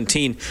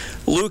 2017.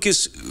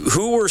 Lucas,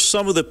 who were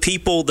some of the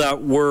people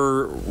that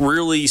were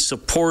really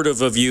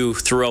supportive of you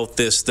throughout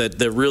this, that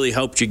really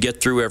helped you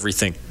get through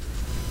everything?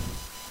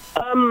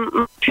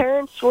 My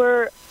parents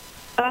were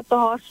at the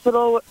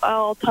hospital at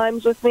all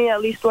times with me.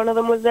 At least one of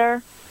them was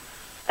there.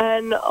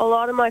 And a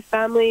lot of my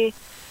family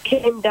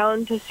came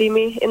down to see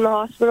me in the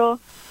hospital.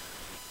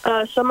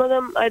 Some of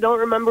them, I don't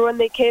remember when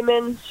they came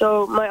in.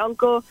 So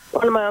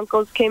one of my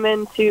uncles came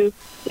in to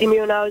see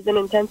me when I was in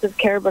intensive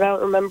care, but I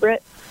don't remember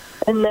it.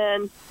 And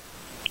then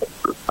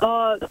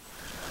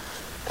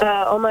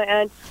all my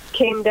aunts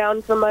came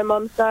down from my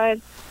mom's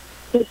side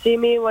to see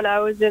me when I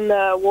was in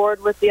the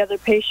ward with the other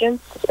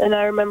patients, and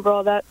I remember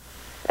all that.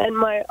 And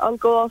my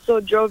uncle also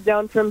drove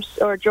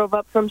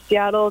up from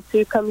Seattle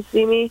to come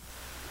see me,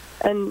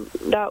 and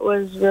that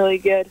was really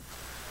good.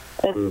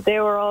 And they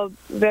were all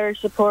very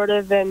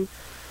supportive and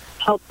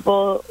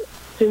helpful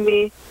to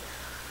me.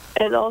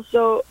 And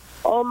also,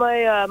 all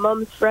my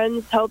mom's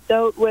friends helped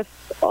out with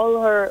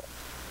all her,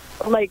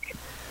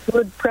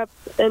 food prep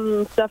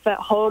and stuff at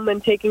home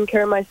and taking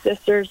care of my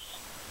sisters.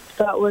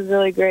 That was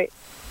really great.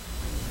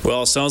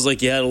 Well, it sounds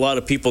like you had a lot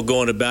of people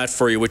going to bat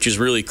for you, which is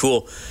really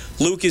cool.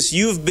 Lucas,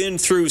 you've been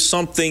through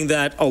something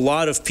that a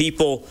lot of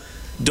people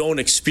don't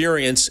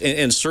experience,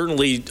 and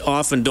certainly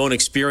often don't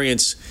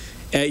experience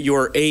at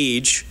your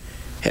age.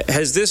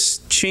 Has this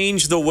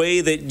changed the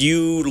way that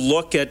you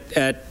look at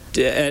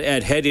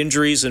head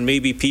injuries and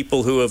maybe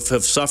people who have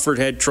suffered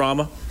head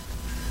trauma?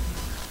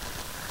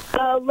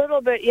 A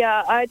little bit,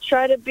 yeah. I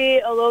try to be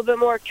a little bit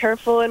more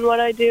careful in what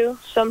I do.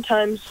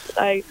 Sometimes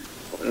I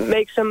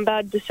make some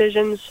bad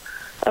decisions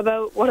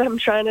about what I'm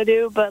trying to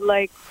do, but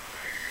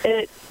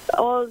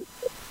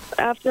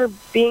after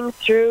being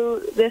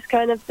through this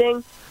kind of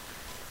thing,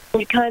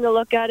 you kind of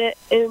look at it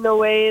in a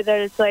way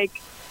that it's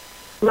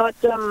not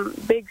some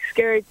big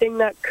scary thing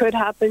that could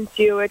happen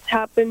to you. It's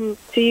happened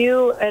to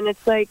you, and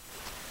it's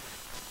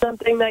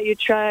something that you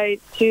try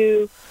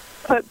to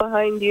put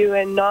behind you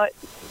and not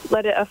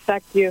let it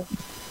affect you.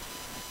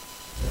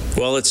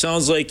 Well, it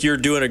sounds like you're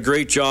doing a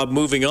great job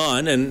moving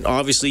on, and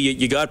obviously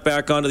you got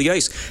back onto the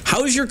ice.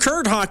 How's your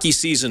current hockey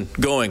season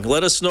going?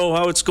 Let us know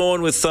how it's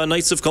going with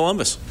Knights of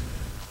Columbus.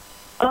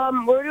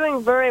 We're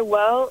doing very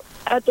well.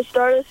 At the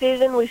start of the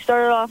season, we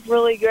started off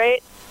really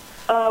great.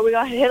 We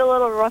got hit a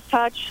little rough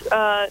patch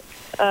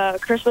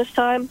Christmas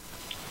time,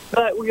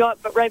 but we got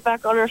right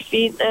back on our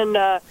feet and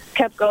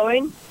kept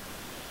going.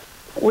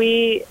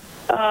 We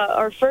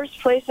are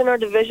first place in our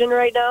division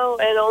right now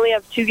and only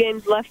have 2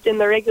 games left in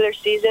the regular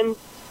season.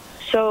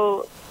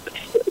 So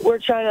we're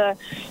trying to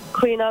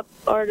clean up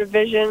our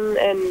division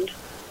and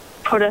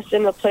put us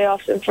in the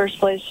playoffs in first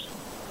place.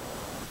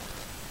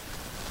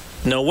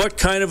 Now, what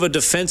kind of a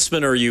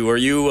defenseman are you? Are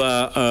you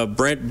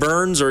Brent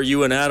Burns? Or are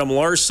you an Adam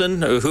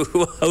Larson?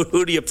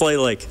 Who do you play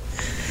like?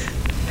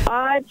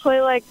 I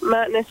play like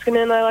Matt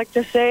Niskanen, I like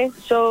to say.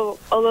 So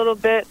a little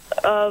bit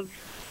of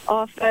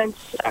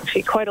offense,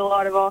 actually quite a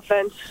lot of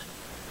offense.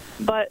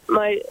 But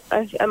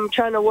I'm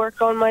trying to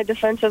work on my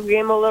defensive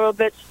game a little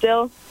bit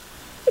still.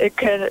 It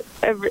could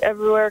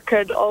everywhere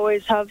could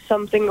always have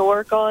something to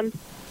work on,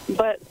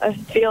 but I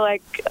feel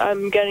like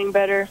I'm getting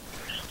better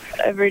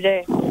every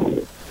day.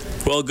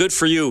 Well, good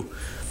for you.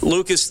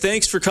 Lucas,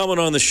 thanks for coming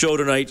on the show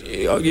tonight.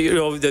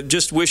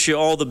 Just wish you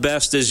all the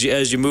best as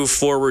you move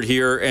forward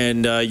here,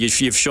 and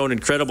you've shown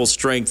incredible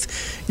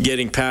strength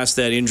getting past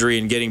that injury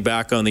and getting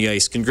back on the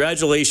ice.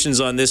 Congratulations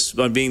on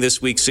being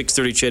this week's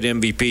 630 CHED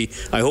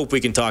MVP. I hope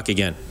we can talk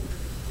again.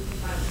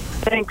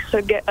 Thanks.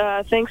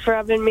 Thanks for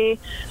having me.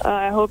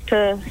 I hope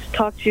to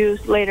talk to you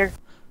later.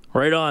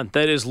 Right on.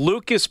 That is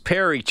Lucas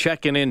Perry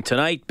checking in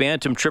tonight,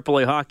 Bantam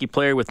AAA hockey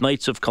player with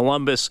Knights of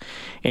Columbus,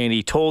 and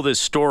he told his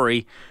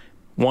story.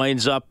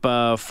 Winds up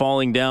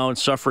falling down,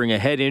 suffering a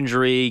head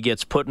injury,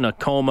 gets put in a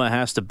coma,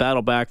 has to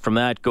battle back from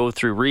that, go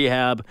through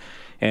rehab,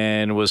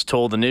 and was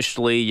told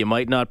initially you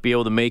might not be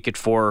able to make it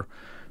for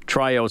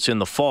tryouts in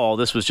the fall.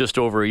 This was just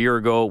over a year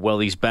ago. Well,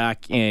 he's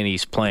back and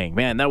he's playing.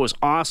 Man, that was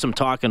awesome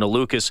talking to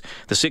Lucas,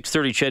 the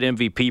 630 CHED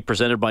MVP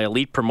presented by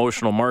Elite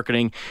Promotional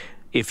Marketing.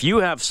 If you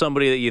have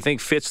somebody that you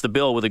think fits the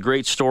bill with a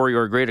great story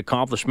or a great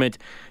accomplishment,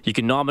 you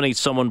can nominate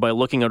someone by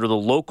looking under the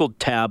local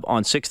tab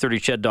on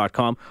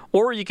 630ched.com,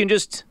 or you can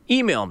just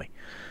email me,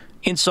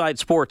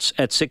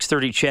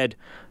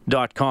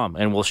 insidesports@630ched.com,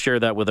 and we'll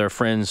share that with our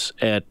friends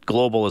at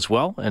Global as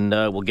well, and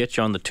we'll get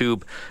you on the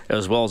tube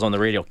as well as on the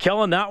radio.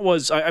 Kellen, that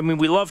was,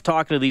 we love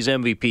talking to these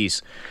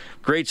MVPs.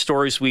 Great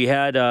stories. We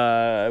had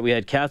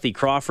Kathy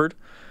Crawford,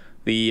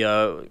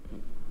 the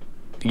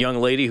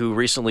young lady who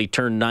recently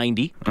turned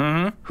 90,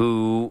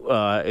 who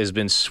has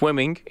been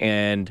swimming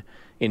and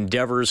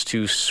endeavors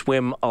to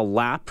swim a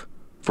lap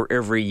for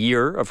every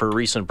year of her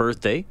recent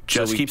birthday.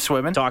 Just keep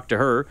swimming. Talk to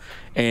her.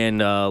 And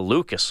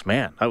Lucas,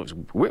 man,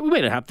 we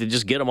might have to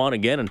just get him on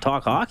again and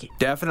talk hockey.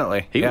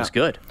 Definitely. He was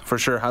good. For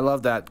sure. I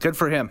love that. Good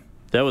for him.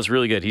 That was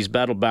really good. He's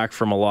battled back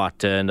from a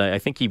lot, and I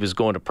think he was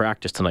going to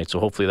practice tonight, so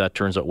hopefully that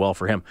turns out well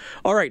for him.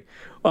 All right,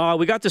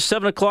 we got the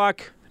 7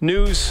 o'clock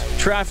news,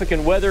 traffic,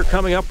 and weather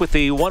coming up with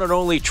the one and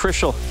only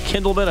Tricia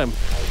Kindleman.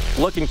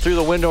 I'm looking through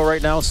the window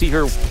right now, see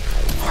her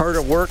hard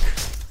at work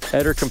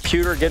at her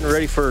computer, getting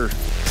ready for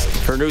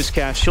her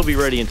newscast. She'll be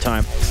ready in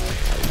time.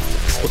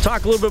 We'll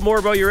talk a little bit more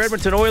about your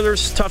Edmonton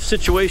Oilers. Tough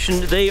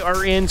situation they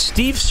are in.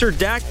 Steve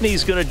Serdachny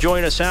is going to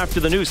join us after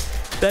the news.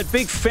 That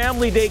big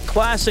Family Day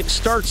Classic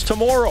starts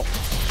tomorrow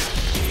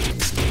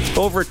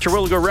over at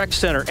Terwilliger Rec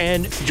Center.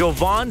 And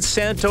Jovan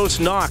Santos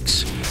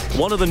Knox,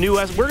 one of the new...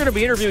 We're going to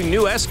be interviewing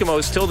new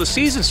Eskimos till the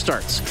season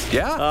starts.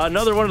 Yeah.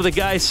 Another one of the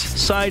guys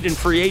signed in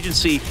free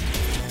agency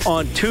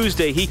on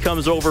Tuesday. He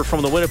comes over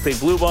from the Winnipeg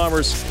Blue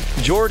Bombers.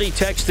 Jordy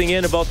texting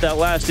in about that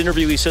last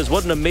interview. He says,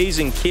 what an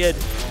amazing kid.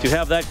 To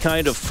have that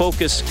kind of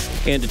focus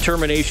and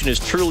determination is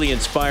truly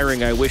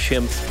inspiring. I wish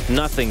him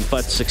nothing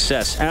but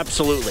success.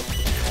 Absolutely.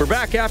 We're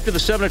back after the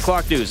 7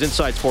 o'clock news.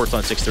 Inside Sports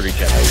on 630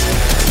 CHED.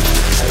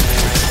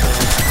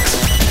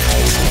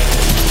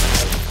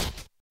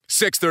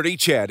 630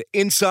 CHED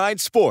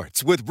Inside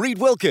Sports with Reed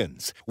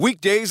Wilkins.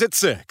 Weekdays at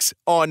 6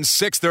 on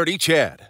 630 CHED.